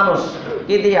করতো মানুষ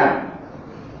কি দিয়া?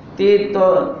 তীর,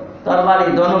 তরবারি,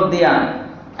 ধনুক দিয়া।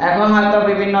 এখন হয়তো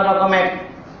বিভিন্ন রকমের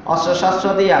অস্ত্রশস্ত্র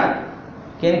দিয়া।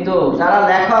 কিন্তু যারা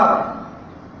লেখক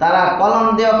তারা কলম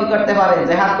দিয়েও কি করতে পারে?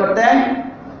 জিহাদ করতে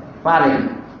পারে।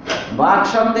 বাক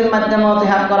শক্তির মাধ্যমেও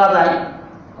জিহাদ করা যায়,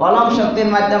 কলম শক্তির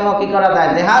মাধ্যমেও কি করা যায়?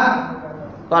 জিহাদ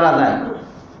করা যায়।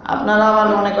 আপনারা আবার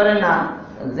মনে করেন না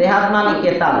জিহাদ মানে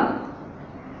কেতাল।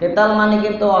 কেতাল মানে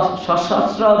কিন্তু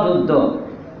সশস্ত্র যুদ্ধ,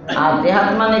 আর জিহাদ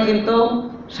মানে কিন্তু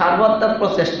সার্বত্রিক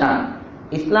প্রচেষ্টা।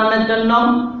 ইসলামের জন্য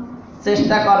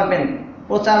চেষ্টা করবেন,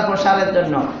 প্রচার প্রসারের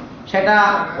জন্য, সেটা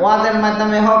ওয়াজের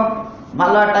মাধ্যমে হোক,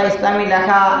 ভালো একটা ইসলামী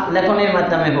লেখনের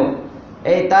মাধ্যমে হোক।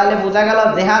 এই তাহলে বোঝা গেল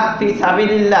জিহাদ ফি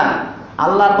সাবিলিল্লাহ,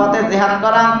 আল্লাহর পথে জিহাদ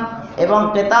করা, এবং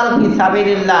কেতাল ফি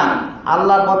সাবিলিল্লাহ,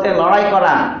 আল্লাহর পথে লড়াই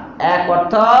করা এক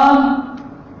অর্থ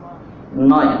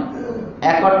নয়,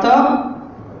 এক অর্থ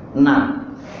না।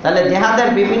 তাহলে জিহাদের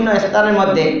বিভিন্ন স্তরের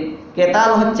মধ্যে কেতাল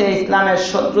হচ্ছে ইসলামের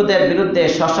শত্রুদের বিরুদ্ধে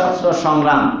সশস্ত্র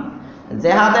সংগ্রাম।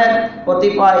 জেহাদের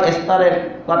কতিপয় স্তরের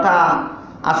কথা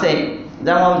আছে,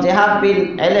 যেমন জেহাদ বিল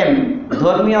এলেম,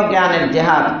 ধর্মীয় জ্ঞানের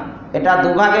জেহাদ। এটা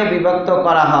দুভাগে বিভক্ত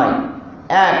করা হয়।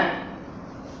 এক,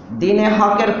 দ্বীনে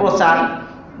হকের প্রচার,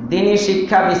 দ্বীনি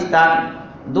শিক্ষা বিস্তার।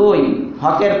 দুই,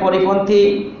 হকের পরিপন্থী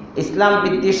ইসলাম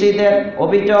বিদ্বেষীদের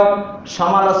অভিযোগ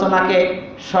সমালোচনাকে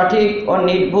সঠিক ও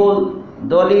নির্ভুল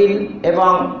দলিল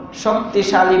এবং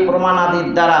শক্তিশালী প্রমাণাদির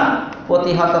দ্বারা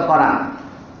প্রতিহত করা।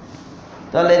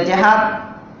 তাহলে জেহাদ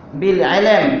বিল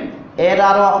ইলম এর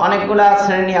আরও অনেকগুলা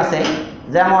শ্রেণী আছে,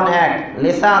 যেমন এক,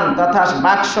 লিসান তথা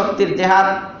বাক শক্তির জেহাদ।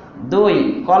 দুই,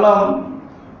 কলম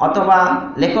অথবা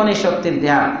লেখনী শক্তির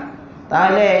জেহাদ।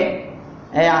 তাহলে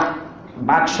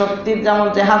বাক শক্তির যেমন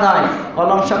জেহাদ হয়,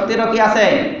 কলম শক্তিরও কি আছে?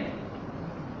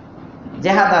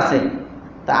 জেহাদ আছে।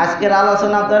 তা আজকের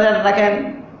আলোচনা ধরে রাখেন,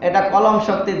 এটা কলম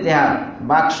শক্তির জেহাদ।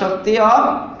 বাক শক্তি ও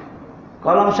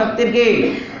কলম শক্তির কি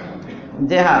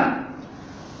জেহাদ।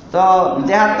 তো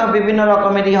জেহাদ তো বিভিন্ন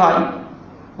রকমেরই হয়,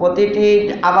 প্রতিটি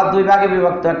আবার দুই ভাগে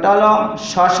বিভক্ত। একটা হলো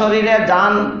সশরীরে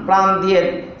জান প্রাণ দিয়ে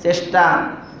চেষ্টা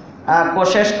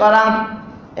কোশেশ করা,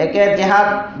 একে জেহাদ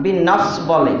বিন নফস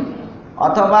বলে,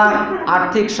 অথবা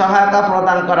আর্থিক সহায়তা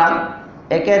প্রদান করা,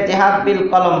 একে জেহাদ বিল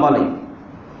কলম বলে।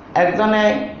 একজনে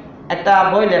একটা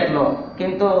বই লেখলো,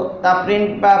 কিন্তু তা প্রিন্ট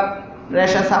বা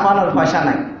প্রেসে ছাপানোর পয়সা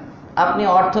নাই। আপনি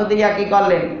অর্থ দিয়া কি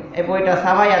করলেন? এই বইটা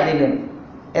ছাপাইয়া দিলেন।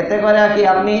 এতে করে কি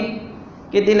আপনি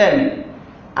কি দিলেন?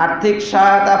 আর্থিক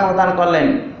সহায়তা প্রদান করলেন।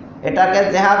 এটাকে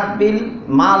জেহাদ বিল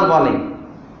মাল বলে।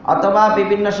 অথবা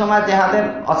বিভিন্ন সময় জেহাদের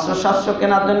অস্ত্রশস্ত্র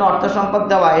কেনার জন্য অর্থ সম্পদ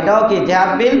দেওয়া, এটাও কি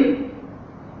জেহাদ বিল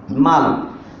মাল।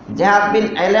 জেহাদ বিল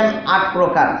ইলম 8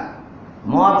 প্রকার।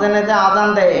 মুয়াজ্জিনে যে আযান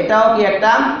দেয়, এটাও কি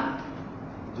একটা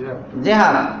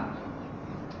জেহাদ।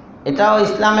 এটাও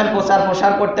ইসলামের প্রচার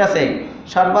প্রসার করতেছে,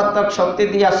 সর্বাত্মক শক্তি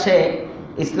দিয়ে সে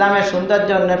ইসলামের সৌন্দর্য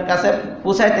অন্যের কাছে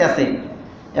পৌঁছাইতেছে।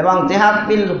 এবং জেহাদ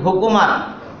বিল হুকুমাত,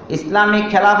 ইসলামী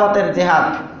খেলাফতের জেহাদ,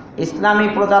 ইসলামী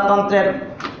প্রজাতন্ত্রের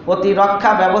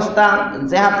প্রতিরক্ষা ব্যবস্থা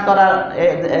জেহাদ করার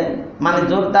মানে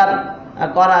জোরদার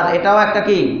করার, এটাও একটা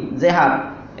কি জেহাদ।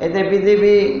 এই যে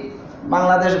BGB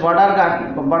Bangladesh border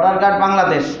guard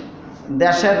Bangladesh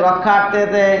দেশের রক্ষার্থে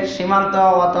যে সীমান্ত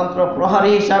অতন্ত্র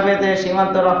প্রহরী হিসাবে যে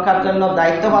সীমান্ত রক্ষার জন্য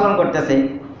দায়িত্ব পালন করতেছে,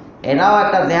 এরাও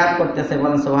একটা জেহাদ করতেছে।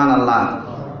 বলেন সুবহানাল্লাহ।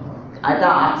 এটা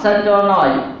আশ্চর্য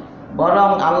নয়, বরং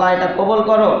আল্লাহ এটা কবুল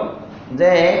করো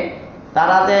যে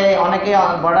তারা যে অনেকে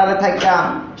বর্ডারে থাকা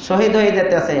শহীদ হয়ে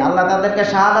যেতেছে, আল্লাহ তাদেরকে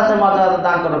শাহাদাতের মর্যাদা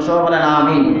দান করুক। সবাই বলেন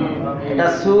আমিন। এটা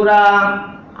সূরা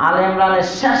আল ইমরানের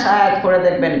শেষ আয়াত করে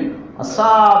দেখবেন,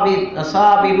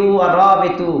 সাবিরু আর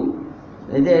রাবিতু।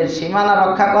 এই যে সীমানা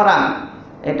রক্ষা করা,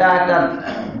 এটা একটা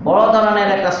বড় ধরনের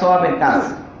একটা সওয়াবের কাজ।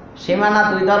 সীমানা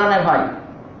দুই ধরনের হয়,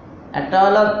 একটা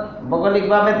হলো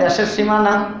ভৌগোলিকভাবে দেশের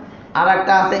সীমানা, আর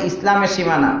একটা আছে ইসলামের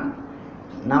সীমানা।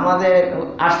 নামাজে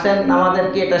আসছেন, নামাজের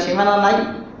কি এটা সীমানা নাই?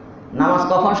 নামাজ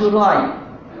কখন শুরু হয়?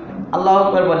 আল্লাহু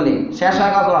আকবার বললি, শেষ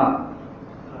হয় কখন?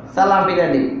 সালাম ফিরে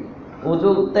দিই।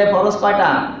 উযুতে ফরজ কয়টা?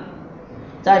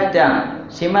 4টা।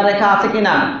 সীমারেখা আছে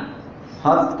কিনা?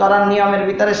 হজ করার নিয়মের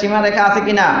ভিতরে সীমারেখা আছে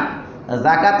কিনা?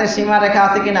 যাকাতের সীমারেখা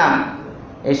আছে কিনা?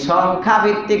 এই সংখ্যা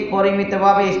ভিত্তিক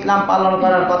পরিমিতভাবে ইসলাম পালন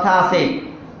করার কথা আছে।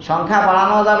 সংখ্যা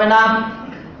বাড়ানো যাবে না,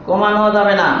 কমানো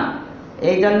যাবে না।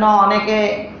 এই জন্য অনেকে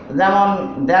যেমন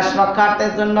দেশ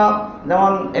রক্ষার্থের জন্য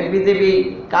যেমন বিজেপি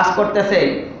কাজ করতেছে,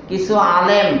 কিছু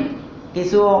আলেম,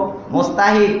 কিছু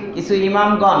মুস্তাহিদ, কিছু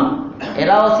ইমামগণ,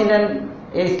 এরাও ছিলেন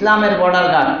ইসলামের বর্ডার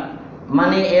গার্ড।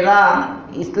 মানে এরা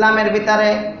ইসলামের ভিতরে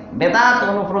বেদাত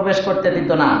অনুপ্রবেশ করতে দিত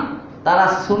না। তারা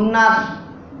সুন্নার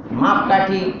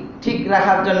মাপকাঠি ঠিক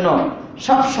রাখার জন্য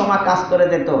সব সময় কাজ করে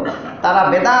যেত। তারা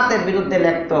বেদাতের বিরুদ্ধে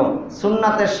লেখত,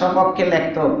 সুন্নাতের সপক্ষে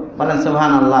লেখত। বলেন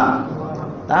সুবহানাল্লাহ।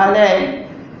 তাহলে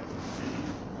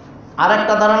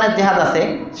আরেকটা ধরনের জেহাদ আছে,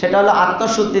 সেটা হলো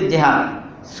আত্মশুদ্ধির জেহাদ।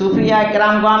 সুফিয়া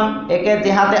কেরামগণ একে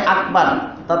জেহাদে আকবার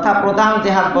তথা প্রধান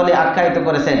জেহাদ বলে আখ্যায়িত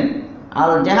করেছেন।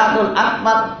 আল জেহাদুল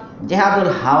আকবার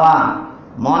জেহাদুল হাওয়া,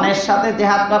 মনের সাথে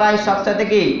জেহাদ করাই সবচেয়ে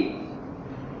কি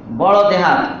বড়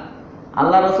জেহাদ।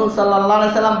 আল্লাহ রসুল সাল্লাল্লাহু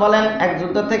আলাইহি সাল্লাম বলেন, এক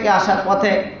যুদ্ধ থেকে আসার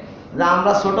পথে যে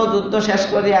আমরা ছোট যুদ্ধ শেষ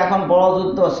করি, এখন বড়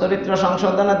যুদ্ধ চরিত্র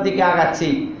সংশোধনের দিকে আগাচ্ছি,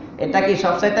 এটা কি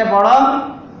সবচাইতে বড়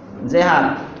জেহাদ।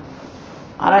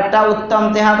 আর একটা উত্তম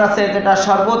জেহাদ আছে, যেটা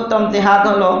সর্বোত্তম জেহাদ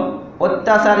হলো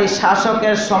অত্যাচারী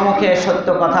শাসকের সম্মুখে সত্য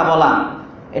কথা বলা।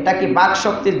 এটা কি বাক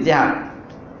শক্তির জেহাদ।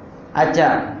 আচ্ছা,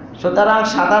 সুতরাং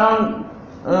সাধারণ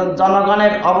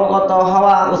জনগণের অবগত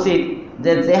হওয়া উচিত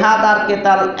যে জেহাদ আর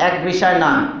কেতাল এক বিষয়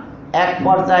না,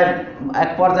 এক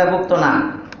পর্যায়ভুক্ত না।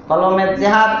 কলমের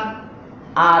জেহাদ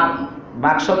আর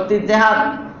বাকশক্তির জেহাদ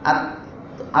আর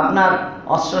আপনার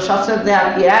অস্ত্রশস্ত্রের জেহাদ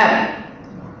কি এক?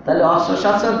 তাহলে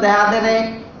অস্ত্রশস্ত্রের জেহাদের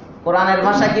কোরআনের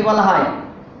ভাষা কি বলা হয়?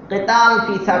 কেতাল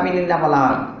ফি সাবিলিল্লাহ বলা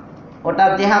হয়। ওটা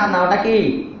জেহাদ না, ওটা কি?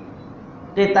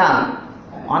 কেতাল।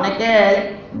 অনেকে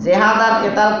জেহাদ আর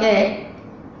কেতালকে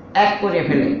এক করে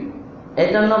ফেলে, এই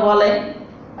জন্য বলে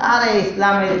আরে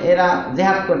ইসলামে এরা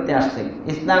জেহাদ করতে আসছে,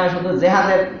 ইসলামে শুধু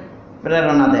জেহাদের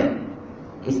প্রেরণা দেয়,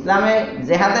 ইসলামে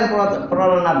জেহাদের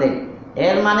প্রেরণা দেয়।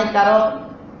 এর মানে কারো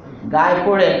গায়ে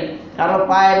পড়ে, কারো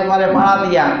পায়ের উপরে পাড়া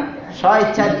দিয়া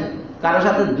স্বইচ্ছায় কারো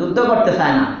সাথে যুদ্ধ করতে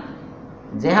চায় না।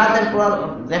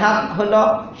 জেহাদ হলো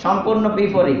সম্পূর্ণ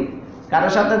বিপরীত। কারো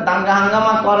সাথে দাঙ্গা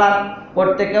হাঙ্গামা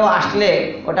করতে কেউ আসলে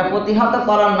ওটা প্রতিহত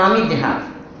করার নামই জেহাদ।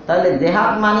 তাহলে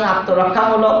জেহাদ মানে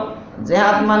আত্মরক্ষামূলক,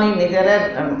 জেহাদ মানে নিজের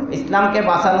ইসলামকে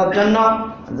বাঁচানোর জন্য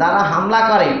যারা হামলা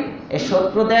করে এই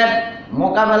শত্রুদের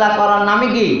মোকাবেলা করার নামই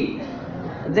কি?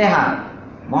 জেহাদ।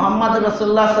 মুহাম্মদ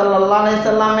রাসূলুল্লাহ সাল্লাল্লাহু আলাইহি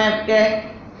সাল্লামকে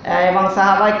এবং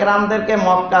সাহাবায়ে কেরামদেরকে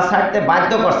মক্কা ছাড়তে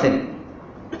বাধ্য করছেন।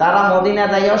 তারা মদিনা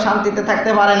যাইও শান্তিতে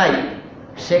থাকতে পারে নাই,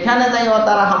 সেখানে যাইও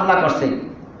তারা হামলা করছে।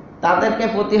 তাদেরকে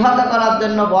প্রতিহত করার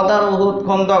জন্য বদর, উহুদ,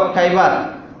 খন্দক, খাইবার,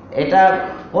 এটা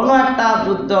কোনো একটা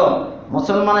যুদ্ধ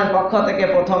মুসলমানের পক্ষ থেকে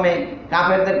প্রথমে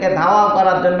কাফেরদেরকে ধাওয়া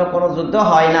করার জন্য কোনো যুদ্ধ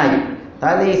হয় নাই।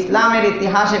 তাহলে ইসলামের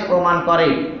ইতিহাসে প্রমাণ করে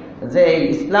যে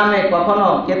ইসলামে কখনো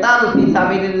কেতাল ফি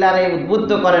সাবিলিল্লাহরে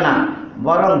উদ্বুদ্ধ করে না,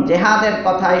 বরং জেহাদের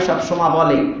কথাই সবসময়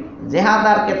বলে। জেহাদ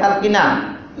আর কেতাল কিনা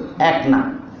এক না।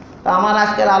 তো আমার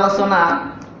আজকের আলোচনা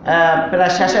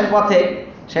প্রায় শেষের পথে।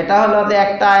 সেটা হলো যে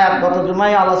একটা আয়াত গত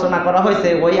জুমায় আলোচনা করা হয়েছে,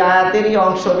 ওই আয়াতেরই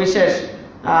অংশ বিশেষ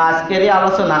আজকেরই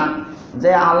আলোচনা,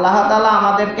 যে আল্লাহ তাআলা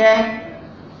আমাদেরকে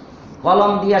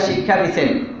কলম দিয়া শিক্ষা দিচ্ছেন।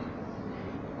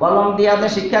 কলম দিয়া যে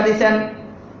শিক্ষা দিচ্ছেন,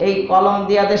 এই কলম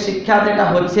দিয়া যে শিক্ষা যেটা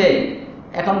হচ্ছে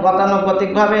এখন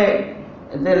গতানুগতিকভাবে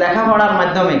যে লেখাপড়ার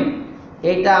মাধ্যমে,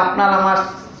 এইটা আপনার আমার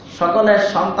সকলের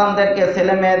সন্তানদেরকে,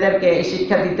 ছেলে মেয়েদেরকে এই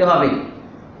শিক্ষা দিতে হবে।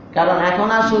 কারণ এখন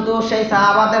আর শুধু সেই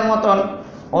সাহাবাদের মতন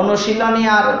অনুশীলনী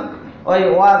আর ওই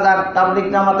ওয়াজ আর তাবলীগ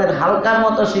জামাতের হালকার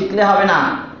মতো শিখলে হবে না,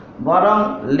 বরং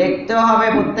লিখতেও হবে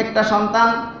প্রত্যেকটা সন্তান,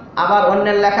 আবার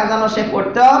অন্যের লেখা যেন সে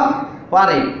পড়তেও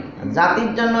পারে। জাতির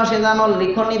জন্য সে যেন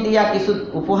লিখনি দিয়া, কিছু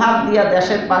উপহার দিয়া,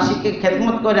 দেশের বাসীকে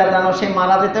খেদমত করে যেন সে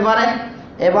মারা যেতে পারে,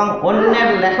 এবং অন্যের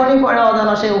লেখনি পড়েও যেন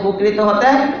সে উপকৃত হতে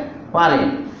পারে।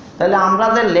 তাহলে আমরা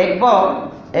যে লিখব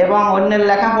এবং অন্যের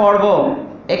লেখা পড়ব,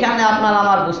 এখানে আপনার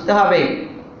আমার বুঝতে হবে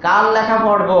কার লেখা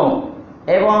পড়ব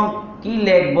এবং কি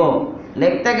লিখব।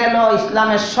 লিখতে গেলেও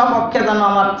ইসলামের সপক্ষে যেন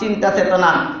আমার চিন্তা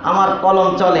চেতনা, আমার কলম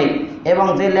চলে, এবং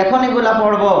যে লেখনীগুলো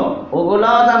পড়ব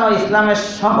ওগুলোও যেন ইসলামের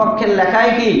সপক্ষের লেখাই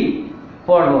কি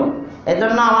পড়ব।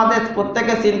 এজন্য আমাদের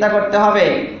প্রত্যেকে চিন্তা করতে হবে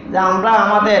যে আমরা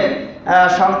আমাদের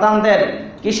সন্তানদের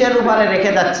কিসের উপরে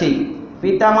রেখে যাচ্ছি।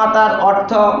 পিতামাতার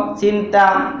অর্থ, চিন্তা,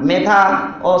 মেধা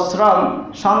ও শ্রম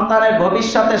সন্তানের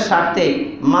ভবিষ্যতের স্বার্থে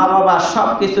মা বাবা সব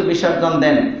কিছু বিসর্জন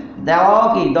দেন। দেওয়াও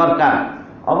কি দরকার?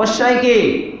 অবশ্যই কি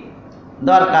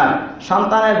দরকার।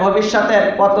 সন্তানের ভবিষ্যতের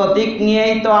কত দিক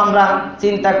নিয়েই তো আমরা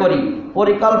চিন্তা করি,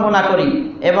 পরিকল্পনা করি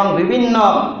এবং বিভিন্ন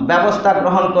ব্যবস্থা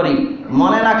গ্রহণ করি।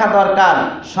 মনে রাখা দরকার,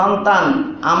 সন্তান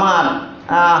আমার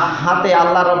হাতে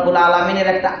আল্লাহ রাব্বুল আলামিনের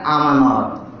একটা আমানত।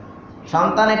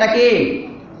 সন্তান এটা কি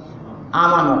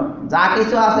আমানত। যা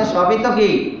কিছু আছে সবই তো কি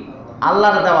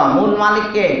আল্লাহর দেওয়া। মূল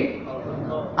মালিককে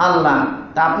আল্লাহ।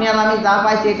 তা আপনি আর আমি যা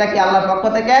পাইছি এটা কি আল্লাহর পক্ষ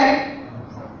থেকে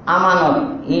আমানত।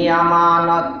 ই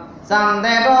আমানত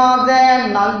চাঁদে রোজে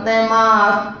নজদে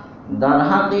মাস, দর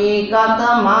হাকিকত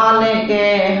মালিকে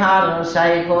হার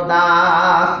শাই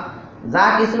খোদাস। যা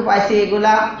কিছু পাইছি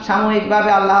এগুলা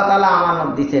সাময়িকভাবে আল্লাহ তাআলা আমানত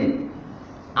দিচ্ছেন।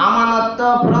 আমানত তো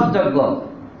ফেরতযোগ্য,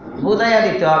 বুঝাইয়া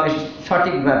দিতে হবে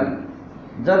সঠিকভাবে।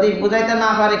 যদি বুঝাইতে না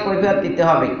পারে কৈফিয়ত দিতে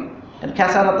হবে, এর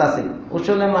খেসারত আছে,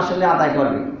 উসুলে মাসুলে আদায়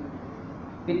করবে।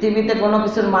 পৃথিবীতে কোনো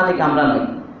কিছুর মালিক আমরা নই।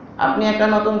 আপনি একটা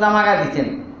নতুন জামা গায়ে দিচ্ছেন,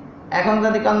 এখন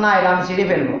যদি কন না এটা আমি ছিঁড়ে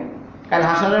ফেলবো, কাল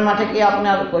হাসরের মাঠে কি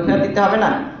আপনার কৈফিয়ত দিতে হবে না?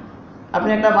 আপনি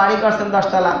একটা বাড়ি করছেন 10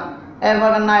 তলা,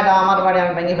 এরপরে না এটা আমার বাড়ি,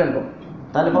 আমি ভেঙে ফেলবো,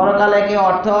 তাহলে পরকালে কি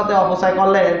অর্থ হতে অপচয়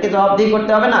করলে এরকে জবাবদিহি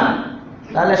করতে হবে না?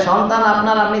 তাহলে সন্তান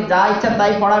আপনার, আপনি যা ইচ্ছা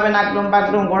তাই পড়াবেন, একদম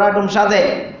বাকডুম ঘোড়াডুম সাজে,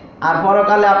 আর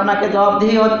পরকালে আপনাকে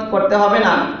জবাবদিহি করতে হবে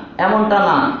না এমনটা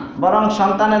না, বরং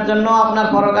সন্তানের জন্য আপনার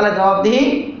পরকালে জবাবদিহি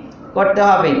করতে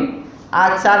হবে।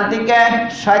 আর চারদিকে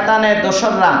শয়তানের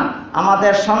দোসররা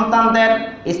আমাদের সন্তানদের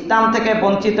ইসলাম থেকে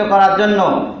বঞ্চিত করার জন্য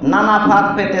নানা ফাঁদ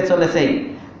পেতে চলেছে।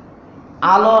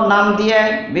 আলো নাম দিয়ে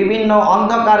বিভিন্ন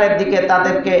অন্ধকারের দিকে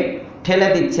তাদেরকে ঠেলে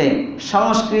দিচ্ছে,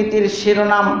 সংস্কৃতির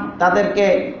শিরোনাম তাদেরকে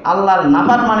আল্লাহর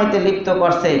নাফরমানিতে লিপ্ত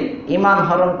করছে, ঈমান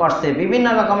হরণ করছে। বিভিন্ন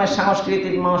রকমের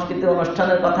সাংস্কৃতিক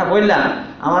অনুষ্ঠানের কথা বললাম,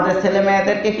 আমাদের ছেলে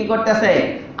মেয়েদেরকে কি করতেছে?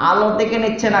 আলোর দিকে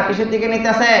নিচ্ছে না, কিসের দিকে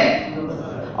নিতেছে?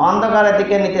 অন্ধকারের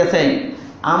দিকে নিতেছে।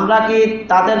 আমরা কি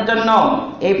তাদের জন্য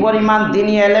এই পরিমাণ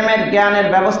দ্বীনি এলেমের জ্ঞানের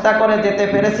ব্যবস্থা করে যেতে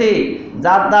পেরেছি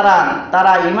যার দ্বারা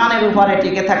তারা ঈমানের উপরে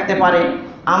টিকে থাকতে পারে?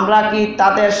 আমরা কি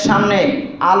তাদের সামনে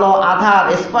আলো আধার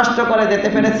স্পষ্ট করে যেতে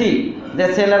পেরেছি যে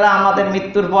ছেলেরা আমাদের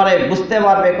মৃত্যুর পরে বুঝতে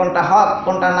পারবে কোনটা হক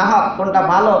কোনটা না হক, কোনটা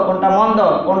ভালো কোনটা মন্দ,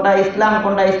 কোনটা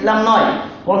ইসলাম নয়,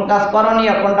 কোন কাজ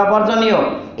করণীয় কোনটা বর্জনীয়?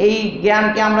 এই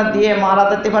জ্ঞানকে আমরা দিয়ে মারা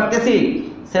যেতে পারতেছি?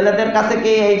 ছেলেদের কাছে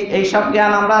কি এই সব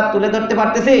জ্ঞান আমরা তুলে ধরতে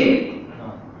পারতেছি?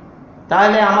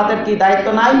 তাহলে আমাদের কি দায়িত্ব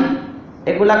নাই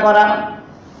এগুলা করা?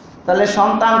 তাহলে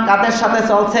সন্তান কাদের সাথে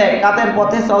চলছে, কাদের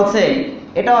পথে চলছে,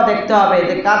 এটাও দেখতে হবে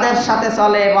যে কাদের সাথে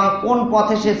চলে এবং কোন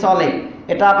পথে সে চলে।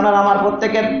 এটা আপনার আমার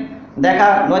প্রত্যেকের দেখা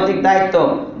নৈতিক দায়িত্ব।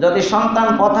 যদি সন্তান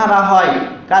পথহারা হয়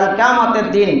কাল কিয়ামতের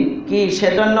দিন কি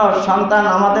সেজন্য সন্তান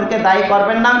আমাদেরকে দায়ী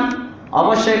করবেন না?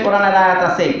 অবশ্যই কোরআনের আয়াত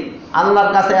আছে,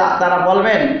 আল্লাহর কাছে তারা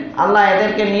বলবেন, আল্লাহ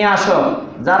এদেরকে নিয়ে আসো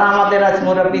যারা আমাদের আজ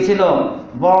মুরব্বী ছিল,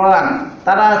 বড়রা,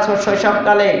 তারা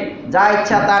শৈশবকালে যা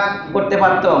ইচ্ছা তা করতে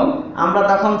পারত, আমরা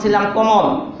তখন ছিলাম কোমল,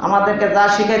 আমাদেরকে যা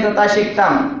শিখাইতো তা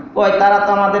শিখতাম, কই তারা তো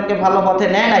আমাদেরকে ভালো পথে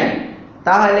নেয় নাই।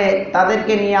 তাহলে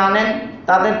তাদেরকে নিয়ে আনেন,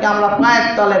 তাদেরকে আমরা পায়ের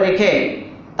তলে রেখে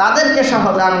তাদেরকে সহ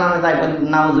জাহান্নামে যাই,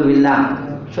 নাউজুবিল্লাহ।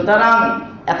 সুতরাং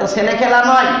এত ছেলে খেলা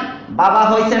নয়, বাবা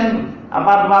হইছেন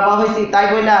আবার বাবা হইছি তাই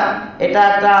বইলা এটা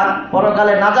একটা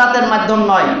পরকালে নাজাতের মাধ্যম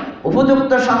নয়।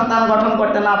 উপযুক্ত সন্তান গঠন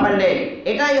করতে না পারলে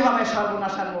এটাই হবে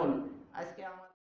সর্বনাশের মূল।